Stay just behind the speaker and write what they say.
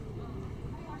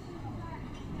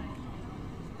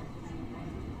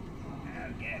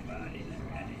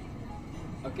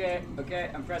Okay,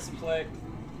 I'm pressing play.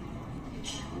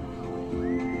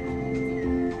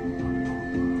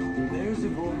 There's a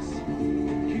voice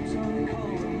that keeps on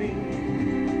calling me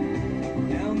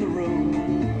down the road.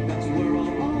 That's where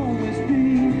I'll always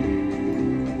be.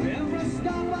 Every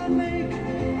stop I make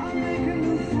a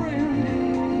new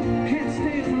friend. Can't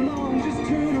stay for long, just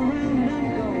turn around and I'm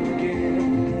gone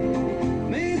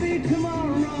again. Maybe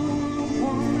tomorrow I'll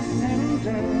wanna settle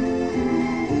down.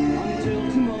 Until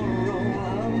tomorrow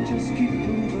I'll just keep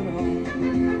moving on.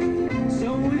 So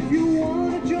if you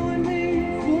wanna join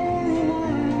me for a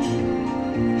while,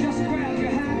 just grab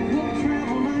your hat, we'll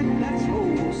travel like that's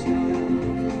old style.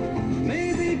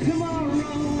 Maybe tomorrow.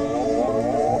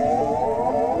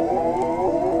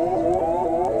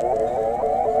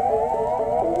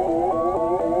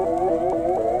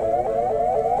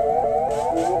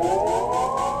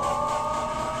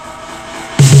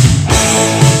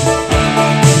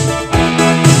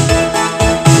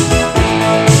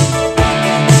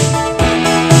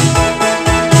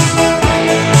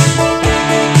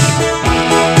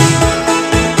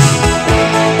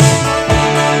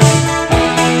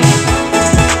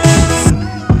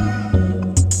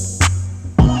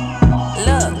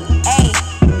 Look, ayy,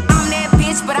 I'm that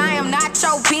bitch, but I am not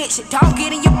your bitch. Don't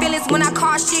get in your feelings when I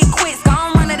call shit quits.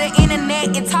 Gon' run to the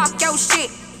internet and talk your shit.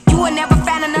 You will never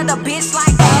find another bitch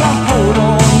like that. Hold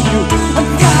on you, I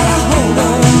gotta hold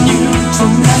on you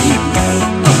tonight.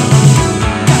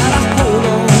 Gotta hold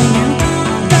on you,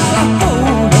 gotta hold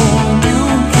on you.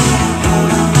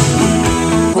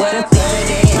 What a bag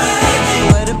at?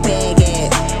 What a bag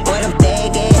at? What a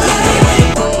bag at? What a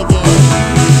bag at?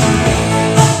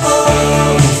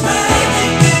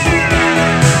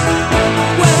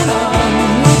 When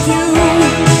I'm with you,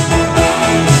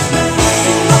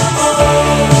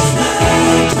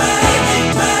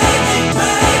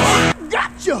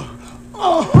 gotcha.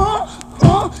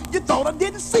 You thought I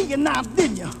didn't see you now,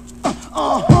 didn't you?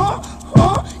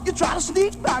 You tried to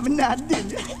sneak by me now,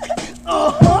 didn't you?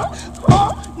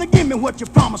 Now give me what you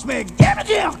promised me. Give it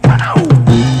here, come on.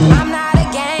 I'm not a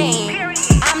game.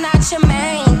 I'm not your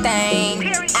main thing.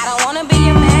 I don't wanna be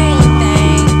your main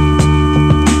thing.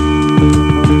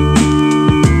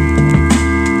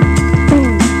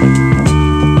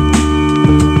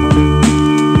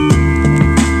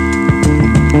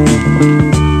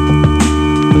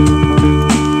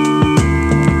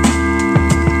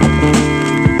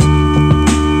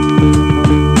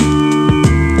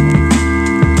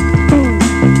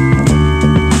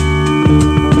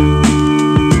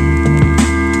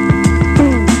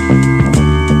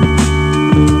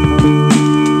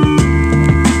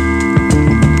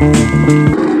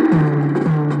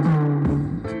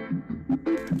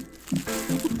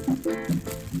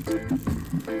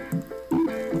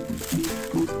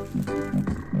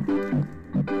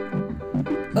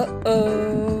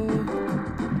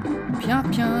 Pia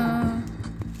pia.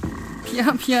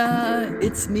 Pia pia.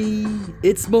 It's me.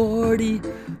 It's Morty.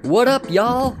 What up,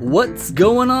 y'all? What's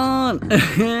going on?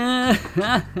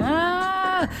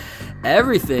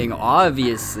 Everything,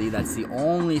 obviously. That's the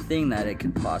only thing that it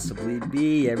could possibly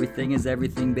be. Everything is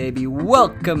everything, baby.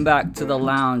 Welcome back to the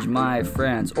lounge, my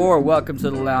friends. Or welcome to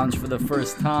the lounge for the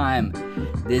first time.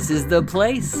 This is the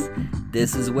place.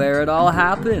 This is where it all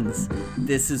happens.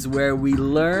 This is where we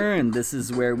learn. This is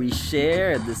where we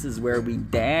share. This is where we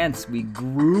dance. We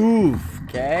groove,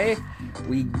 okay?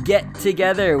 We get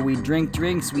together. We drink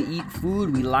drinks. We eat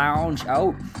food. We lounge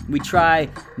out. We try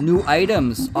new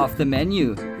items off the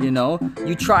menu, you know?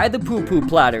 You try the poo-poo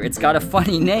platter. It's got a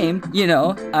funny name, you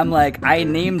know? I'm like, I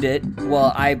named it.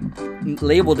 Well, I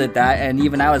labeled it that, and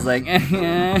even I was like,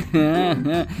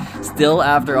 still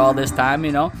after all this time,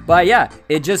 you know? But yeah,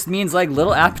 it just means like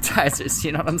little appetizers,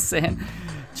 you know what I'm saying?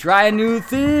 Try new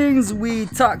things, we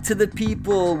talk to the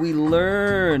people, we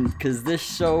learn, because this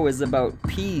show is about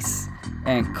peace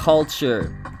and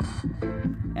culture,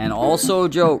 and also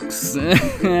jokes.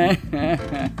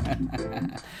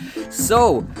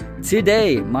 So,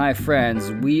 today, my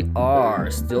friends, we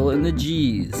are still in the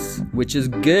G's, which is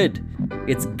good.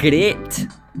 It's great.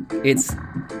 It's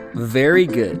very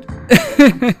good.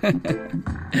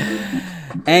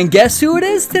 And guess who it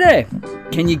is today?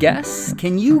 Can you guess?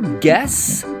 Can you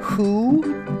guess who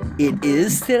it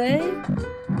is today?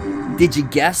 Did you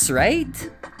guess right?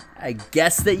 I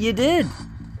guess that you did.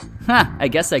 I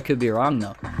guess I could be wrong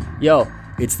though. Yo,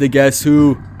 it's the Guess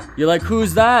Who. You're like,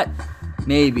 who's that?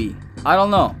 Maybe. I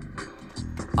don't know.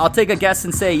 I'll take a guess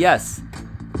and say yes.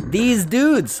 These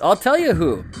dudes. I'll tell you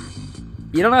who.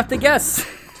 You don't have to guess.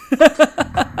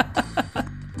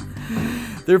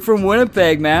 They're from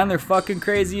Winnipeg, man. They're fucking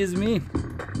crazy as me.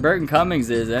 Burton Cummings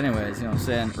is anyways, you know what I'm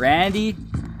saying? Randy,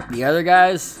 The other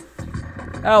guys,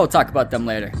 we'll talk about them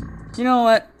later. You know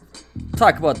what?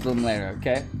 Talk about them later,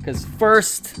 okay? Because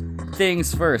first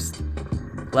things first,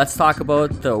 let's talk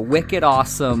about the wicked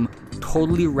awesome,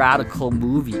 totally radical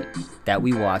movie that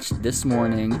we watched this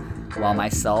morning while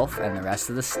myself and the rest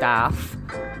of the staff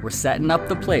were setting up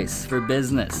the place for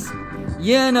business.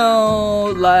 You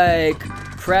know, like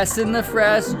pressing the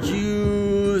fresh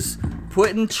juice,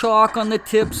 putting chalk on the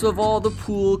tips of all the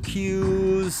pool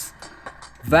cues,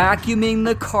 vacuuming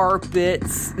the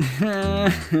carpets,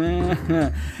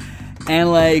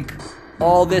 and like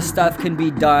all this stuff can be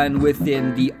done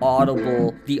within the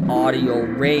audio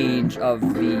range of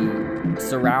the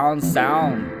surround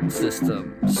sound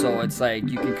system. So it's like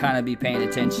you can kind of be paying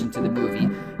attention to the movie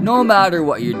no matter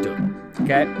what you're doing,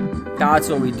 okay? That's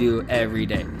what we do every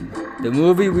day. The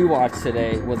movie we watched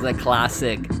today was a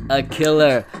classic, a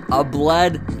killer, a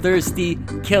bloodthirsty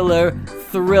killer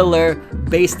thriller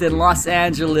based in Los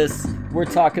Angeles. We're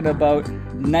talking about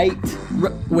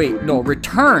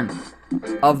Return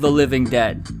of the Living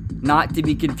Dead. Not to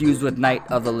be confused with Night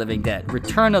of the Living Dead.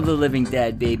 Return of the Living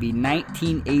Dead, baby.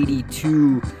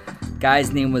 1982.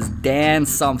 Guy's name was Dan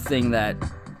something that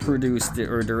produced it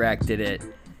or directed it.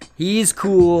 He's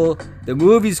cool. The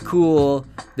movie's cool.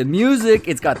 The music,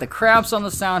 it's got the Cramps on the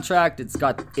soundtrack.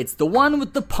 It's the one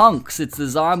with the punks. It's the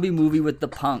zombie movie with the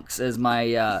punks, as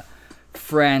my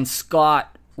friend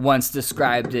Scott once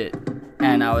described it.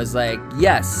 And I was like,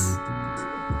 yes,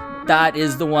 that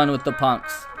is the one with the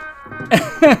punks.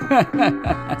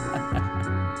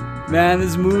 Man,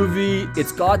 this movie,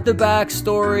 it's got the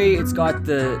backstory. It's got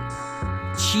the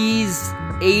cheese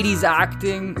 80s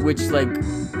acting, which, like,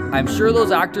 I'm sure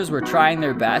those actors were trying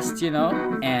their best, you know,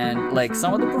 and like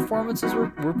some of the performances were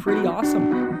pretty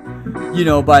awesome, you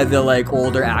know, by the like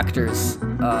older actors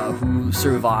who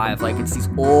survive. Like, it's these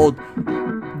old,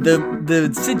 the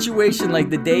situation, like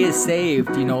the day is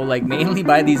saved, you know, like mainly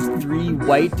by these three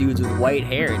white dudes with white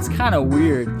hair. It's kind of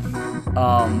weird,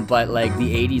 but like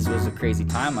the 80s was a crazy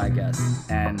time, I guess.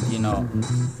 And you know,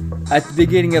 at the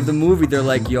beginning of the movie they're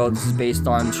like, yo, this is based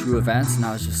on true events, and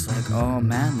I was just like, oh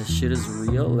man, this shit is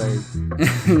real. Like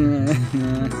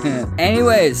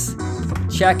anyways,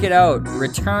 check it out.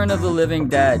 Return of the Living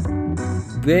Dead.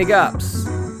 Big ups.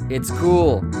 It's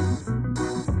cool.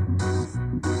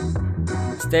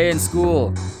 Stay in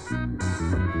school.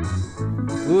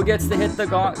 Who gets to hit the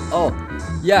gong? Oh,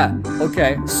 yeah,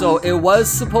 okay. So it was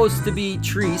supposed to be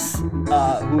Treese,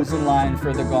 who's in line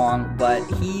for the gong, but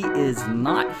he is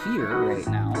not here right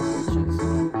now, which is,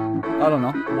 I don't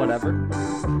know, whatever.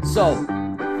 So,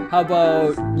 how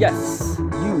about, yes,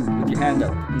 you with your hand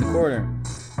up in the corner.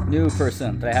 New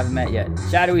person that I haven't met yet.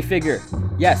 Shadowy figure.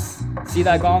 Yes. See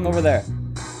that gong over there?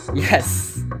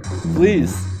 Yes.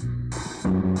 Please.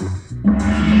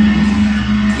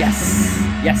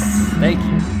 Yes, thank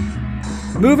you.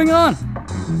 Moving on.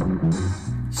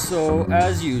 So,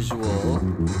 as usual,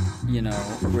 you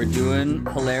know, we're doing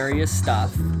hilarious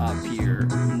stuff up here.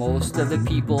 Almost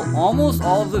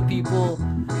all of the people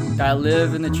that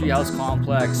live in the Treehouse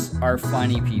Complex are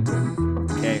funny people.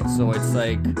 Okay, so it's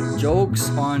like jokes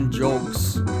on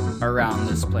jokes around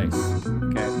this place.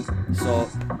 Okay, so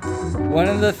one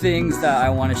of the things that I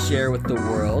want to share with the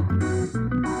world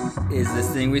is this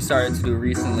thing we started to do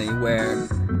recently where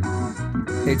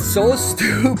it's so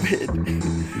stupid,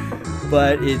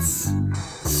 but it's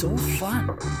so fun.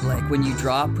 Like when you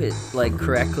drop it like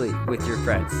correctly with your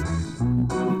friends.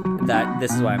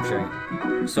 This is why I'm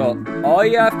sharing. So all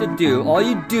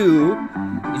you do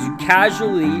is you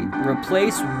casually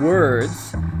replace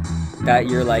words that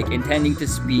you're like intending to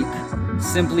speak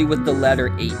simply with the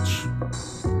letter H.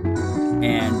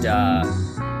 And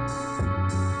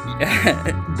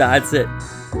that's it.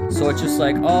 So it's just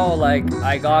like, oh, like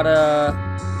I gotta,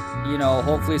 you know,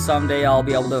 hopefully someday I'll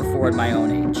be able to afford my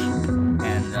own H.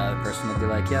 And the person will be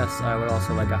like, yes, I would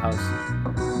also like a house.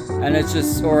 And it's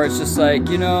just like,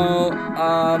 you know,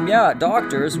 yeah,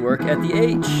 doctors work at the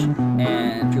H.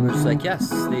 And people are just like, yes,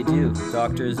 they do.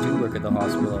 Doctors do work at the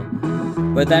hospital.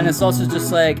 But then it's also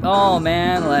just like, oh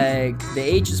man, like the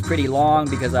H is pretty long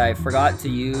because I forgot to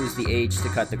use the H to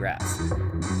cut the grass.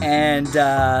 And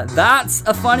that's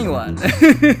a funny one.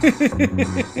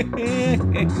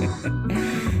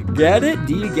 Get it?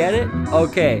 Do you get it?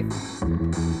 Okay.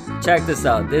 Check this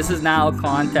out. This is now a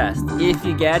contest. If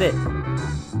you get it,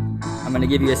 I'm going to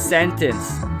give you a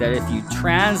sentence that if you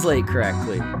translate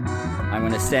correctly, I'm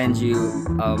going to send you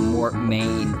a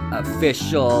main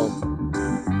official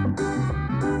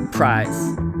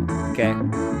prize. Okay?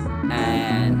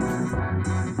 And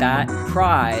that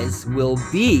prize will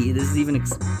be, this is even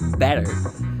better,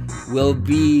 will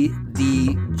be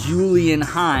the Julian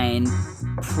Hine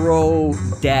Pro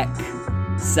Deck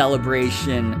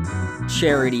Celebration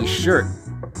charity shirt,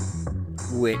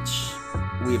 which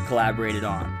we've collaborated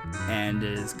on, and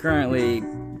is currently,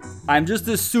 I'm just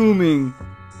assuming,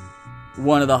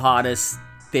 one of the hottest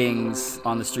things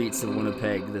on the streets of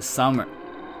Winnipeg this summer,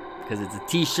 because it's a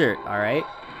t-shirt, alright?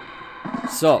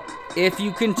 So, if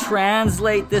you can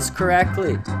translate this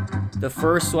correctly, the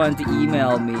first one to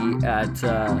email me at,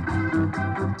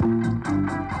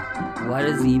 what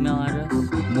is the email address?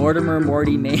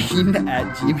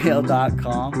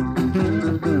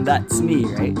 mortimermortymain@gmail.com. That's me,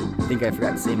 right? I think I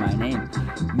forgot to say my name.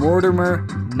 Mortimer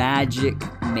Magic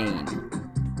Main.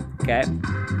 Okay?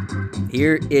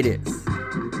 Here it is.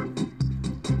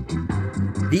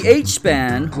 The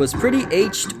H-Span was pretty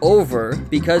H'd over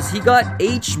because he got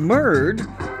H-murred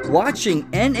watching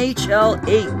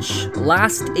NHLH,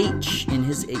 last H in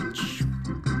his H.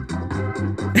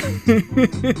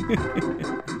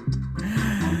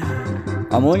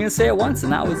 I'm only going to say it once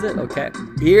and that was it, okay?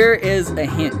 Here is a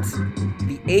hint.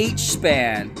 The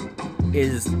H-Span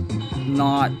is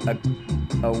not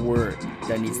a word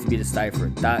that needs to be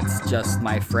deciphered. That's just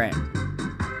my friend.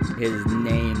 His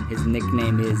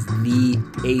nickname is the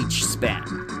H-Span,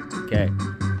 okay?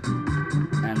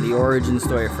 And the origin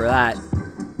story for that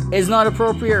is not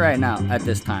appropriate right now at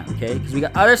this time, okay? Because we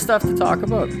got other stuff to talk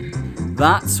about.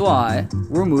 That's why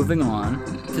we're moving on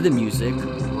to the music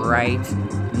right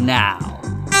now.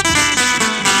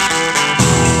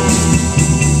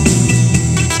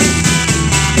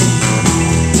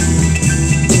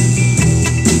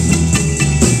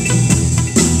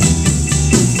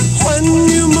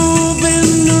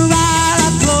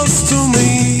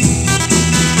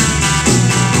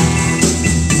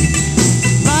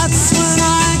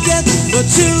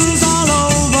 Chills all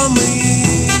over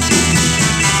me.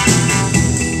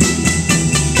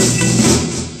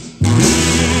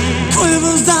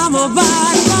 Quivers down my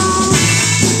backbone.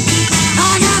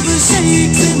 I got the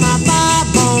shakes in my thigh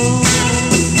bone.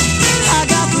 I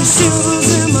got the shivers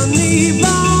in my knee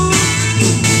bone.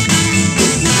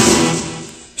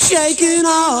 Shaking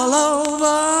all over.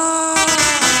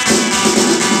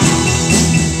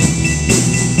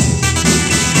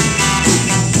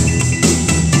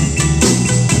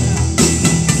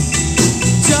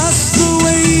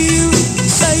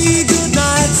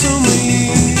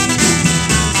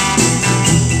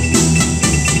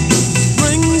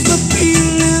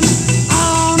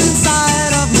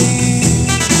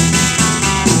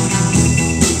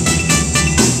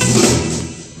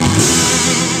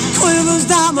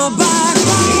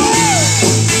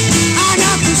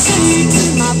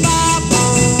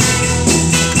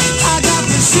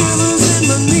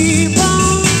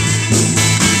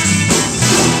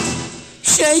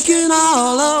 Shaking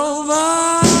all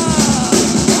over.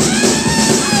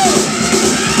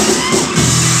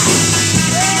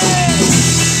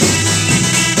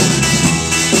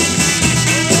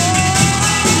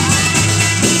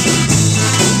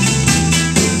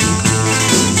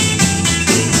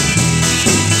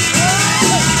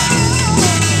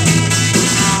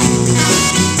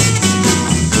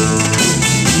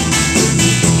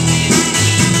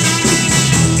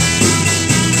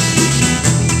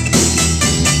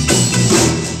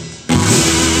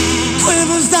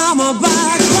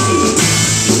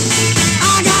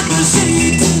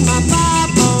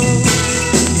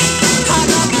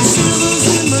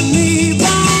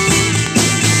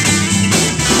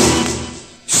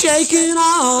 Shaking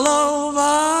all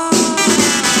over.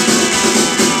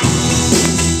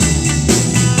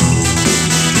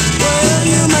 Well,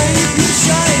 you make me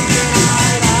shake and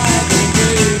I like it,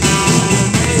 baby. You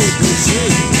make me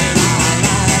shake and I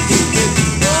like it,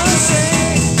 baby. Oh,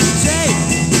 shake, shake,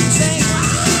 shake,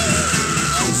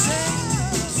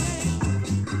 shake.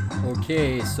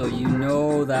 Okay, so you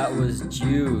know that was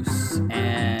Juice,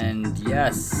 and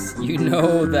yes, you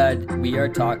know that we are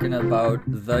talking about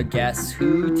the Guess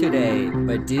Who today,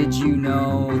 but did you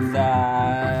know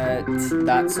that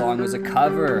that song was a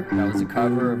cover? That was a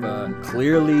cover of a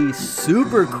clearly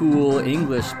super cool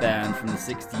English band from the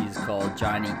 60s called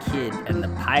Johnny Kidd and the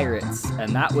Pirates,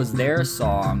 and that was their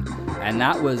song, and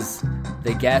that was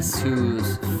the Guess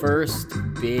Who's first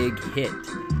big hit.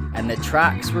 And the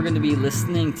tracks we're going to be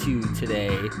listening to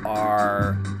today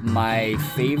are my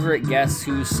favorite Guess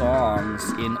Who songs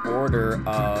in order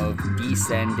of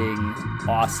descending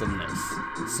awesomeness.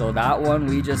 So that one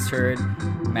we just heard,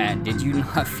 man, did you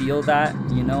not feel that?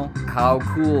 You know? How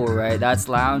cool, right? That's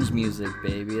lounge music,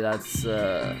 baby. That's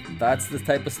the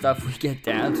type of stuff we get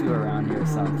down to around here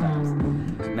sometimes.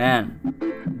 Man,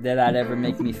 did that ever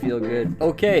make me feel good?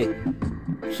 Okay.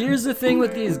 here's the thing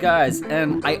with these guys,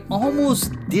 and I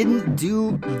almost didn't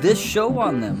do this show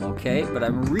on them, okay? But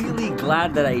I'm really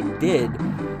glad that I did,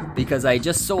 because I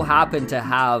just so happened to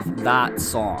have that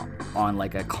song on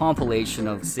like a compilation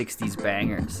of 60s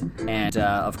bangers. And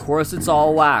of course it's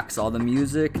all wax. All the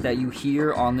music that you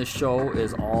hear on the show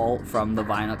is all from the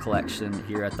vinyl collection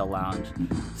here at the Lounge.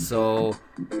 So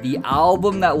the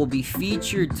album that will be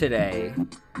featured today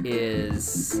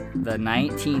is the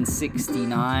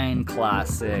 1969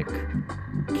 classic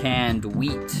Canned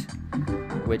Wheat,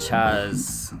 which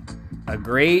has a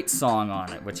great song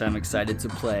on it, which I'm excited to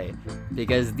play,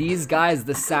 because these guys,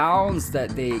 the sounds that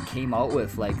they came out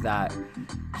with, like that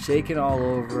Shaking All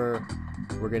Over,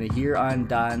 we're gonna hear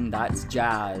Undone, that's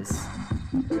jazz.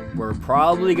 We're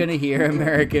probably gonna hear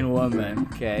American Woman,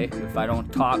 okay, if I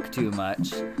don't talk too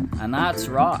much, and that's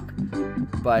rock.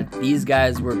 But these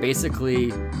guys were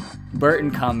basically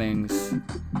Burton Cummings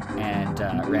and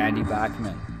Randy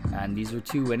Bachman, and these were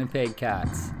two Winnipeg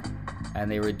cats, and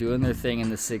they were doing their thing in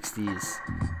the 60s.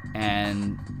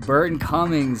 And Burton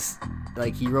Cummings,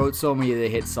 like, he wrote so many of the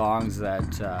hit songs that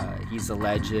he's a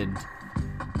legend,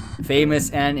 famous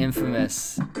and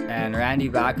infamous. And Randy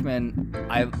Bachman,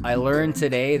 I learned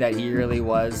today that he really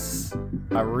was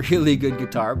a really good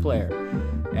guitar player,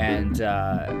 and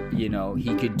you know,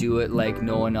 he could do it like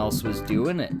no one else was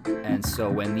doing it. And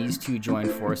so when these two joined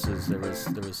forces, there was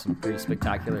some pretty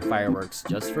spectacular fireworks.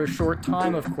 Just for a short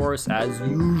time, of course, as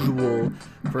usual,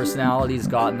 personalities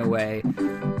got in the way.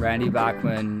 Randy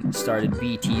Bachman started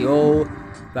BTO,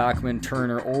 Bachman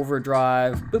Turner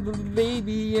Overdrive,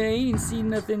 baby, I ain't seen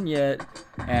nothing yet,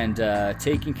 and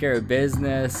Taking Care of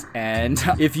Business. And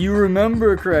if you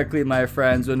remember correctly, my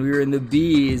friends, when we were in the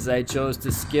B's, I chose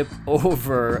to skip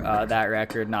over that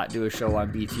record, not do a show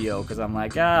on BTO, because I'm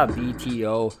like,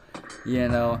 BTO, you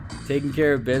know, Taking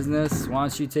Care of Business, why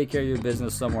don't you take care of your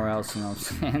business somewhere else, you know what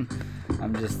I'm saying?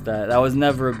 I'm just, that was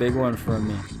never a big one for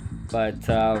me. But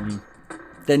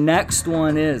the next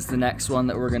one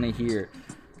that we're gonna hear.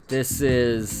 This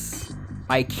is,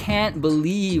 I can't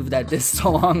believe that this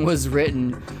song was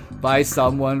written by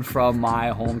someone from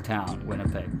my hometown,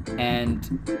 Winnipeg.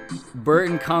 And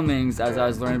Burton Cummings, as I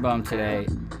was learning about him today,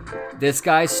 this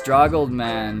guy struggled,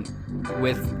 man,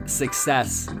 with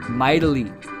success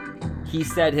mightily. He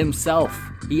said himself,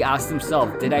 he asked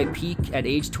himself, did I peak at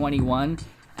age 21?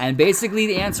 And basically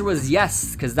the answer was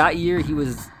yes, because that year he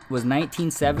was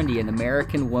 1970, and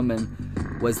American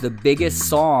Woman was the biggest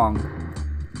song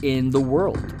in the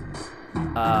world,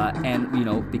 and you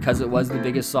know, because it was the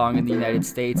biggest song in the United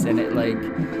States, and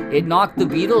it knocked the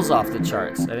Beatles off the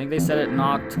charts. I think they said it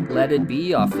knocked Let It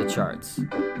Be off the charts.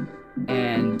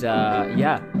 And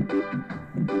yeah,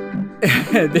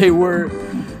 they were,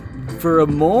 for a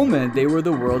moment, they were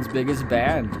the world's biggest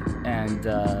band. And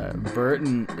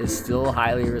Burton is still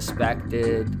highly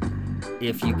respected,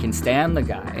 if you can stand the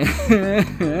guy.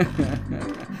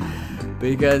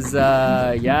 Because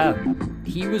yeah,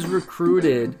 he was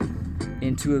recruited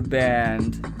into a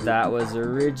band that was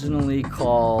originally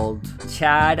called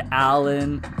Chad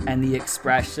Allen and the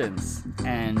Expressions,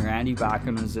 and Randy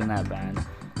Bachman was in that band.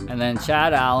 And then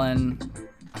Chad Allen,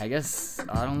 I guess,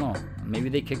 I don't know, maybe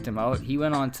they kicked him out. He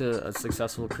went on to a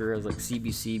successful career as like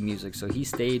CBC Music, so he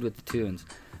stayed with the tunes.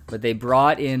 But they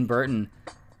brought in Burton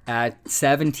at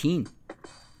 17.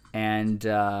 And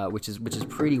which is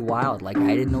pretty wild. Like,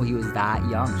 I didn't know he was that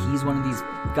young. He's one of these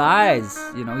guys,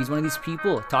 you know, he's one of these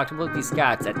people. Talked about these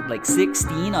cats at like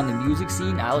 16 on the music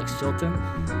scene. Alex Chilton,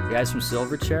 the guys from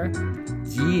Silverchair.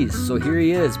 Jeez, so here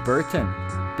he is, Burton,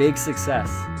 big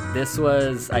success. This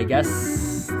was, I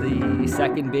guess, the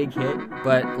second big hit.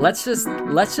 But let's just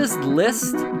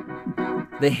list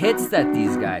the hits that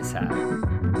these guys had,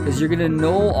 because you're gonna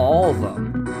know all of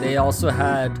them. They also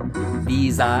had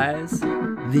These Eyes,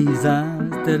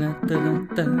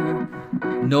 da-da-da-da-da.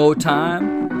 No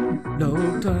time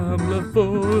left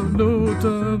for, no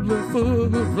time left for,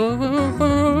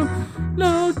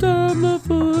 no time left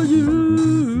for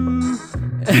you.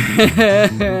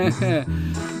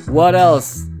 What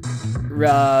else?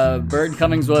 Burton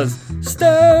Cummings was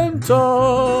Stand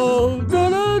Tall,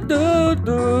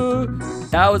 da-da-da-da.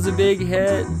 That was a big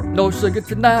hit. No sugar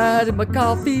tonight in my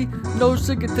coffee, no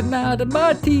sugar tonight in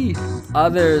my tea.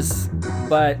 Others,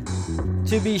 but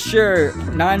to be sure,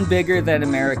 none bigger than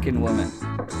American Woman.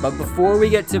 But before we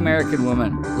get to American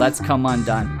Woman, let's Come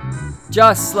Undone.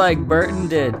 Just like Burton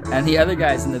did, and the other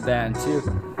guys in the band too.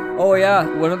 Oh yeah,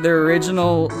 one of their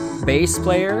original bass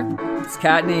player, this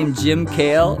cat named Jim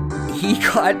Cale, he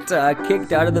got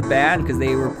kicked out of the band because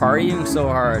they were partying so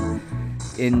hard.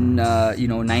 in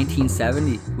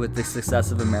 1970 with The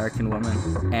Success of American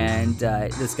Woman. And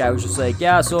this guy was just like,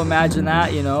 yeah, so imagine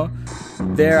that,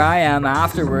 there I am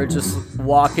afterward, just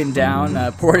walking down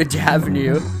Portage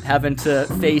Avenue, having to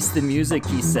face the music,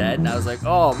 he said. And I was like,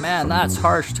 oh man, that's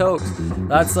harsh tokes.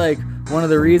 That's like one of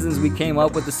the reasons we came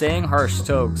up with the saying harsh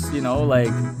tokes.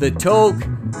 Like the toke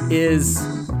is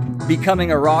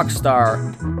becoming a rock star,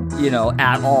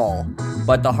 at all.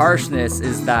 But the harshness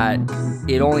is that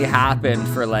it only happened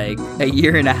for like a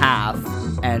year and a half.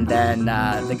 And then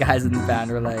the guys in the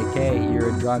band were like, hey, you're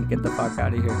a drunk, get the fuck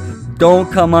out of here.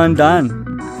 Don't come undone,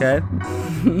 okay?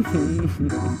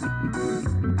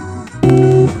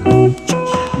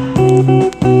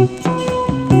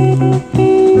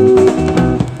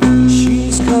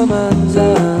 She's come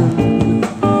undone.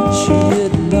 She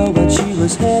didn't know what she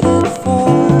was headed for.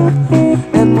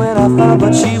 And when I found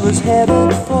what she was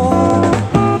headed for,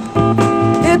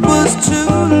 it was too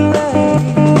late.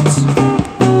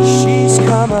 She's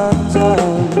come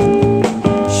undone.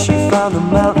 She found a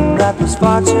mountain that was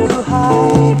far too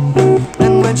high.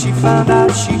 And when she found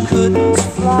out she couldn't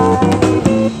fly,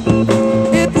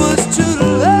 it was too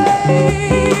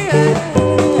late.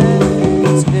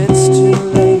 It's too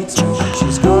late.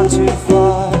 She's gone too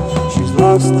far. She's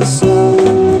lost the sun.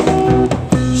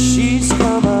 She's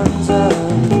come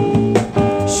undone.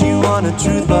 She wanted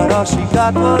truth, but all she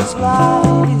got was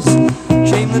lies.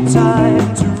 Came the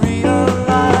time to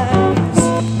realize,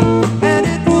 and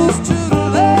it was too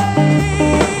late.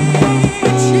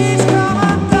 She's come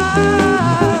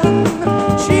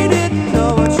undone. She didn't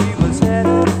know what she was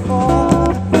headed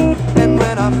for. And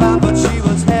when I found what she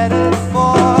was headed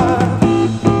for,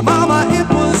 Mama, it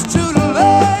was too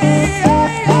late.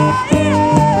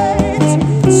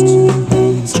 It's too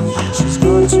late. She's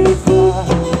gone too far.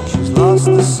 She's lost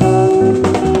the sun.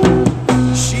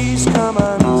 She's come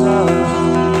undone.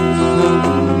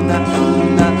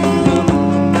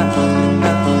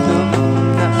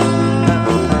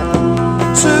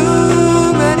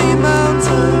 Too many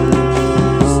mountains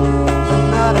and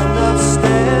not enough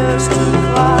stairs to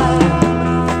climb.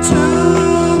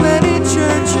 Too many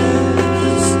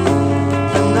churches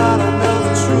and not enough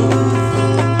truth.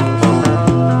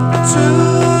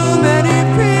 Too many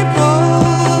people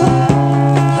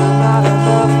and not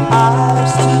enough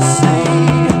eyes to see.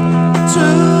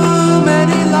 Too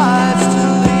many lives to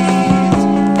lead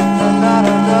and not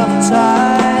enough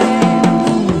time.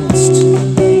 It's too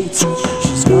late.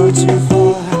 She's gone too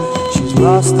far. She's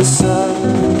lost the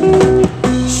sun.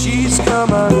 She's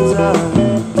come undone.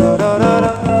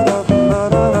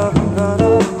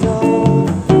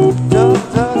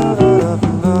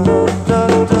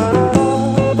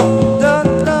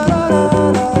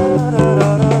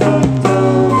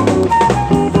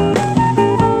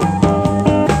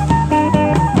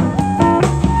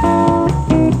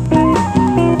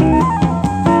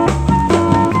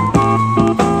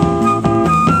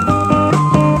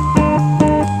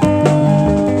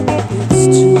 It's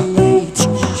too late.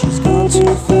 She's gone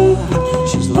too far.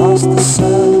 She's lost the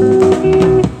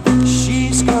sun.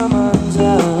 She's come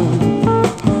undone.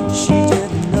 She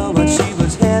didn't know what she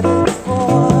was headed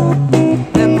for.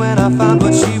 And when I found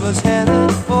what she was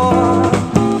headed for,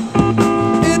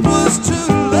 it was too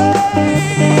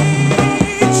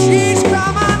late. She's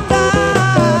come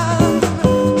undone.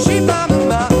 She found a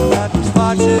mountain that was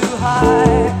far too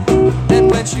high. And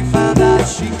when she found out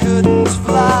she couldn't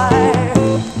fly,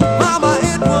 Mama,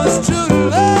 it was too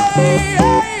late.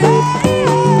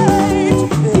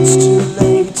 It's too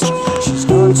late. She's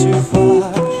gone too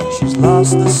far. She's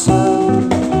lost the sun.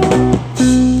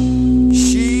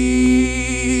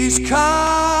 She's come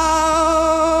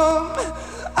undone.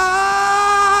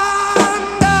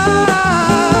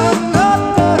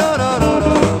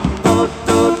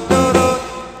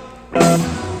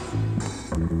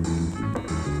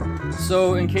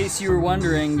 So, in case you were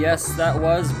wondering, yes, that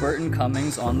was Burton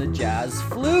Cummings on the jazz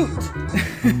flute.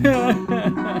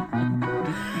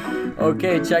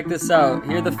 Okay, check this out.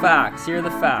 Here are the facts.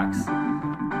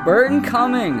 Burton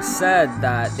Cummings said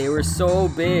that they were so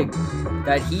big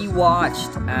that he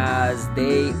watched as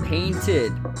they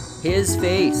painted his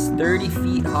face 30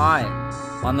 feet high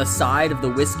on the side of the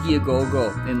Whiskey A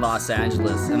Go-Go in Los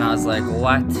Angeles. And I was like,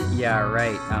 what? Yeah,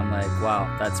 right. I'm like, wow,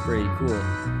 that's pretty cool.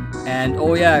 And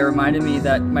oh yeah, it reminded me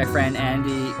that my friend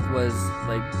Andy was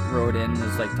like wrote in,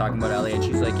 was like talking about LA, and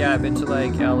she's like, yeah, I've been to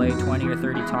like LA 20 or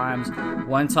 30 times.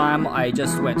 One time I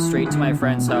just went straight to my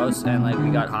friend's house and like we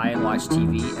got high and watched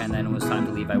TV, and then when it was time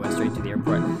to leave I went straight to the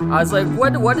airport. I was like,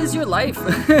 what is your life?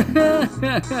 I'm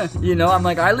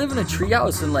like, I live in a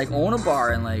treehouse and like own a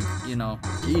bar and like,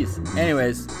 Jeez.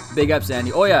 Anyways, big up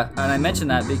Sandy. Oh yeah, and I mentioned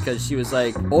that because she was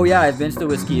like, oh yeah, I've been to the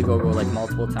Whiskey Go Go like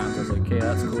multiple times. I was like, okay,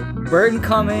 that's cool. Burton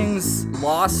Cummings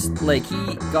lost, like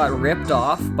he got ripped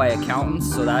off by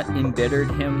accountants, so that embittered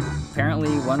him.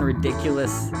 Apparently one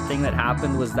ridiculous thing that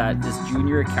happened was that this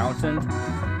junior accountant,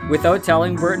 without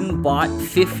telling Burton, bought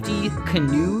 50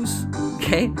 canoes.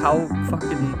 Okay, how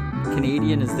fucking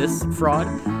Canadian is this fraud?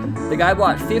 The guy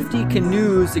bought 50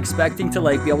 canoes expecting to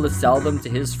like be able to sell them to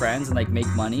his friends and like make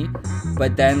money,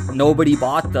 but then nobody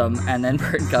bought them, and then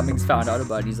Burton Cummings found out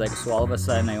about it. He's like, so all of a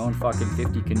sudden I own fucking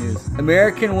 50 canoes.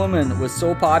 American Woman was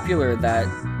so popular that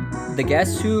the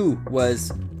Guess Who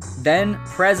was then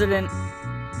President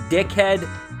Dickhead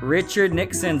Richard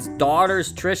Nixon's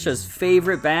daughter's Trisha's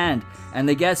favorite band, and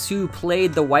the Guess Who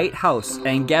played the White House,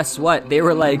 and guess what? They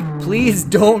were like, please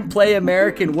don't play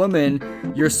American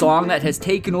Woman, your song that has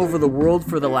taken over the world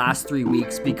for the last 3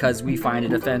 weeks, because we find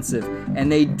it offensive.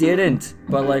 And they didn't,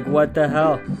 but like, what the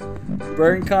hell?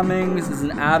 Burton Cummings is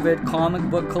an avid comic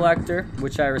book collector,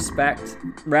 which I respect.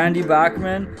 Randy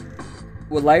Bachman,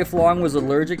 lifelong was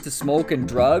allergic to smoke and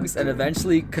drugs, and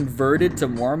eventually converted to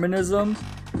Mormonism,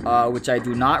 which I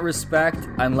do not respect,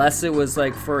 unless it was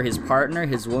like for his partner,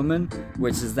 his woman,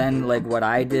 which is then like what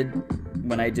I did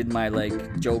when I did my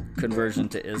like joke conversion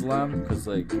to Islam, because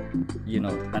like, you know,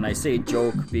 and I say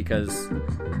joke because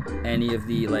any of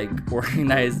the like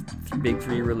organized big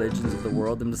three religions of the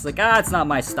world, I'm just like, it's not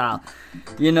my style,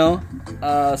 you know.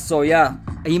 So yeah,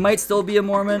 he might still be a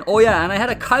Mormon. Oh yeah, and I had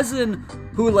a cousin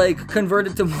who like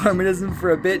converted to Mormonism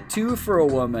for a bit too, for a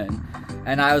woman.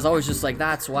 And I was always just like,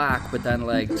 that's whack. But then,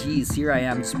 like, geez, here I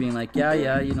am just being like,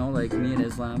 yeah, you know, like me and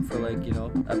Islam for, like, you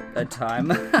know, a time.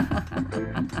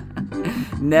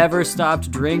 Never stopped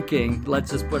drinking.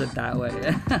 Let's just put it that way.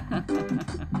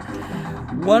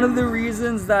 One of the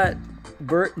reasons that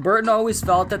Burton always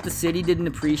felt that the city didn't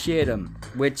appreciate him,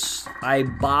 which I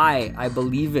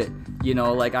believe it. You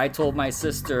know, like I told my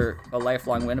sister, a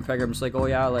lifelong Winnipegger, I'm just like, oh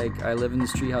yeah, like I live in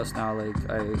this treehouse now, like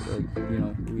you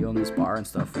know, we own this bar and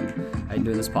stuff, and I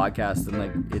do this podcast, and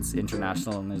like it's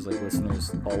international, and there's like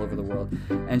listeners all over the world.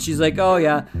 And she's like, oh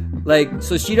yeah, like,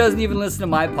 so she doesn't even listen to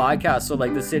my podcast. So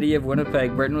like the city of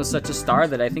Winnipeg, Burton was such a star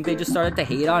that I think they just started to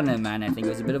hate on him, man. I think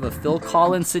it was a bit of a Phil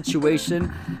Collins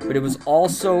situation, but it was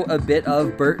also a bit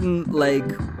of Burton,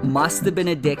 like, must have been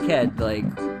a dickhead. Like,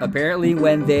 apparently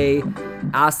when they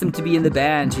asked him to be in the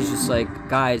band, he's just like,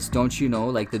 guys, don't you know,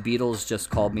 like the Beatles just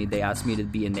called me, they asked me to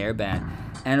be in their band.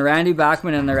 And Randy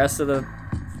Bachman and the rest of the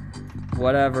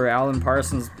whatever Alan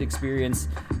Parsons experience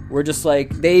were just like,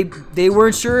 they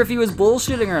weren't sure if he was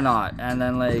bullshitting or not. And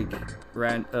then like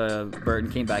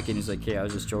Burton came back in, he's like, hey, I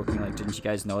was just joking, like, didn't you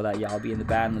guys know that? Yeah, I'll be in the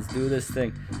band, let's do this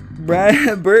thing.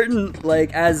 Burton,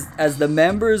 like, as the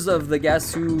members of the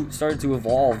Guess Who started to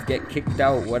evolve, get kicked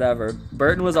out, whatever,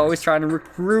 Burton was always trying to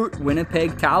recruit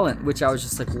Winnipeg talent, which I was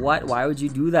just like, what? Why would you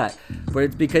do that? But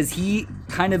it's because he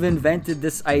kind of invented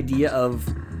this idea of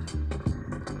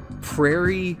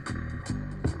prairie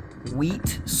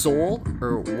wheat soul,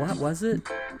 or what was it?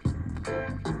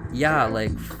 Yeah,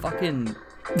 like fucking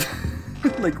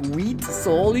like wheat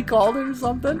soul, he called it, or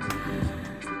something.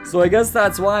 So I guess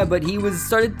that's why. But he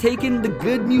started taking the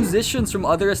good musicians from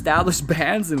other established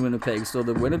bands in Winnipeg, so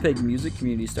the Winnipeg music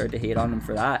community started to hate on him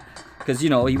for that, because, you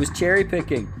know, he was cherry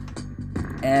picking.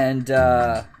 And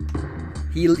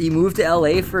he moved to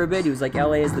LA for a bit. He was like,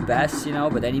 LA is the best, you know,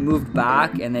 but then he moved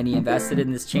back, and then he invested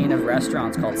in this chain of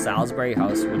restaurants called Salisbury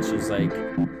House, which is like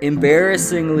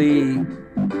embarrassingly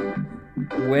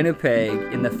Winnipeg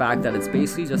in the fact that it's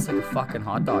basically just like a fucking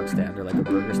hot dog stand or like a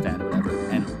burger stand or whatever,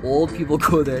 and old people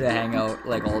go there to hang out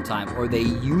like all the time, or they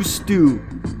used to.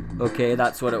 Okay,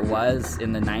 that's what it was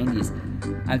in the 90s.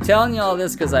 I'm telling you all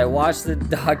this because I watched the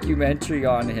documentary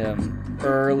on him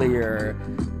earlier,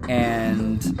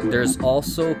 and there's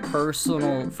also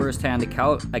personal first-hand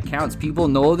accounts. People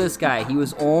know this guy. He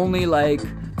was only like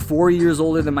 4 years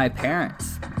older than my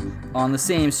parents on the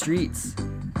same streets.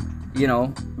 You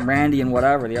know, Randy and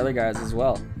whatever, the other guys as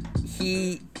well.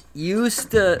 He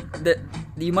used to,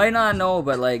 you might not know,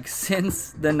 but like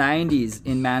since the 90s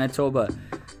in Manitoba,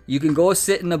 you can go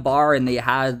sit in a bar and they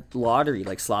had lottery,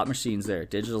 like slot machines there,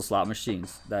 digital slot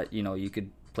machines that, you know, you could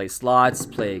play slots,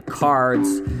 play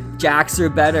cards. Jacks are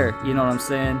better, you know what I'm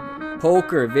saying?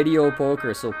 Poker, video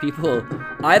poker. So people,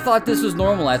 I thought this was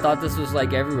normal. I thought this was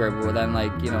like everywhere, but then,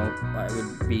 like, you know, I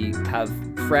would have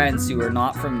friends who are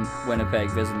not from Winnipeg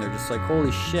visiting. They're just like,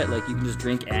 holy shit, like you can just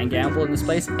drink and gamble in this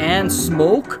place and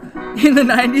smoke in the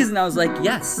 90s. And I was like,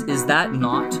 yes, is that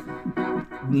not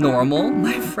normal,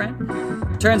 my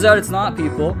friend? Turns out it's not,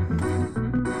 people.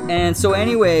 And so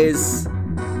anyways,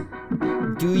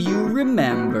 do you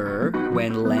remember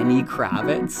when Lenny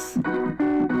Kravitz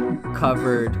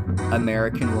covered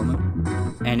American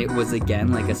Woman, and it was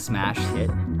again like a smash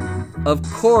hit. Of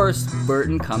course,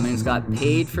 Burton Cummings got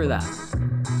paid for that.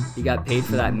 He got paid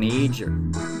for that major.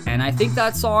 And I think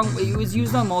that song, it was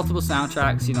used on multiple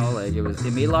soundtracks, you know, like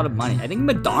it made a lot of money. I think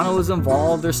Madonna was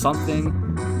involved or something.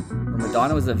 Or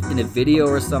Madonna was in a video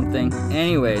or something.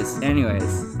 Anyways,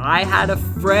 I had a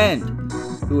friend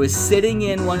who was sitting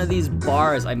in one of these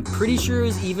bars. I'm pretty sure it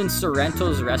was even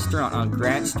Sorrento's restaurant on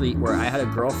Grant Street, where I had a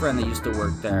girlfriend that used to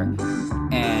work there.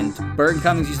 And Burton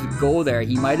Cummings used to go there.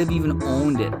 He might have even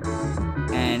owned it.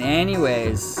 And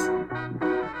anyways,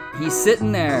 he's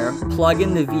sitting there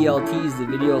plugging the VLTs, the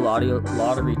video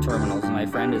lottery terminals. My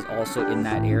friend is also in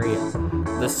that area.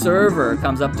 The server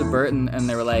comes up to Burton and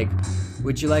they were like,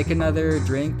 "Would you like another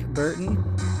drink, Burton?"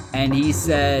 And he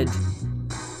said,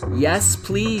 "Yes,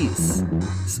 please."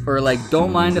 Or like,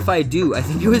 "Don't mind if I do." I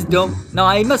think it was don't. No,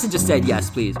 he must have just said yes,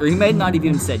 please. Or he might not have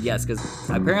even said yes, because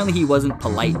apparently he wasn't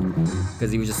polite.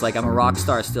 Because he was just like, "I'm a rock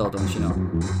star still, don't you know?"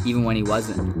 Even when he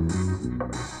wasn't.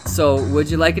 So, "Would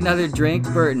you like another drink,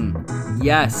 Burton?"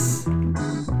 "Yes."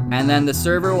 And then the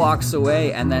server walks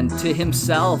away, and then to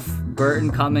himself, Burton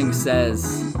Cummings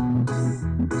says,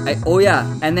 "Oh yeah,"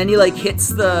 and then he like hits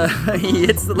the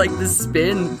the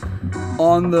spin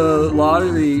on the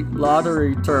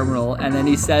lottery terminal, and then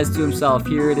he says to himself,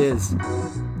 "Here it is.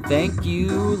 Thank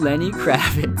you, Lenny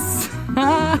Kravitz."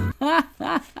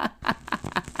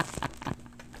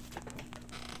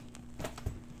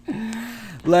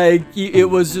 Like, it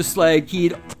was just like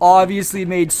he'd obviously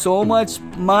made so much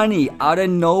money out of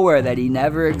nowhere that he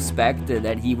never expected,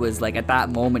 that he was like, at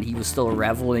that moment, he was still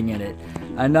reveling in it.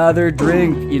 Another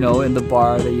drink, you know, in the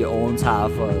bar that he owns half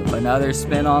of. Another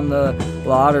spin on the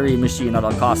lottery machine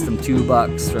that'll cost him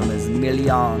 $2 from his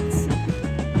millions.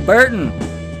 Burton,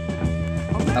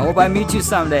 I hope I meet you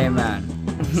someday, man.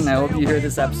 I hope you hear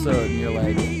this episode and you're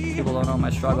like, people don't know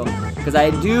my struggle. Because I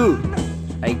do.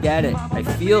 I get it. I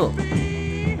feel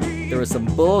there was some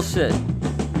bullshit,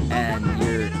 and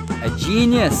you're a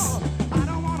genius.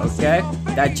 Okay?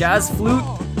 That jazz flute,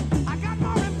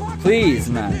 please,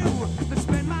 man.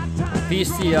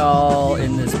 Peace to y'all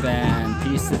in this band.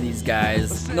 Peace to these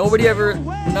guys. None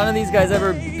of these guys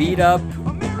ever beat up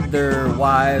their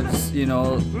wives, you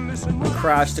know,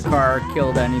 crashed a car,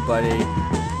 killed anybody.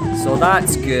 So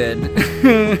that's good.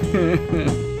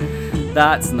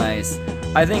 That's nice.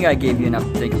 I think I gave you enough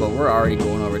to think about. We're already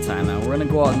going over time now. We're going to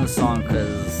go out in this song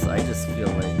because I just feel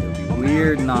like it would be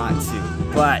weird not to.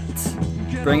 But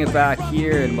bring it back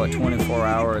here in about 24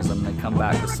 hours. I'm going to come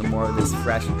back with some more of this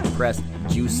fresh pressed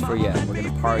juice for you. We're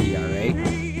going to party, alright?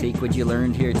 Take what you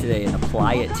learned here today and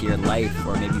apply it to your life,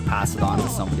 or maybe pass it on to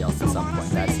somebody else at some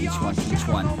point. That's each one, teach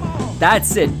one.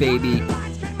 That's it, baby.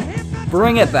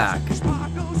 Bring it back.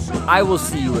 I will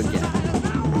see you again.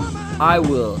 I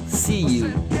will see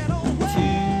you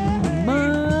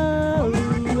tomorrow.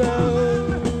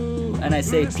 And I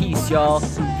say peace, y'all.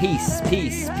 Peace,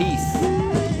 peace, peace.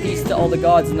 Peace to all the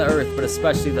gods in the earth, but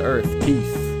especially the earth.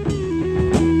 Peace.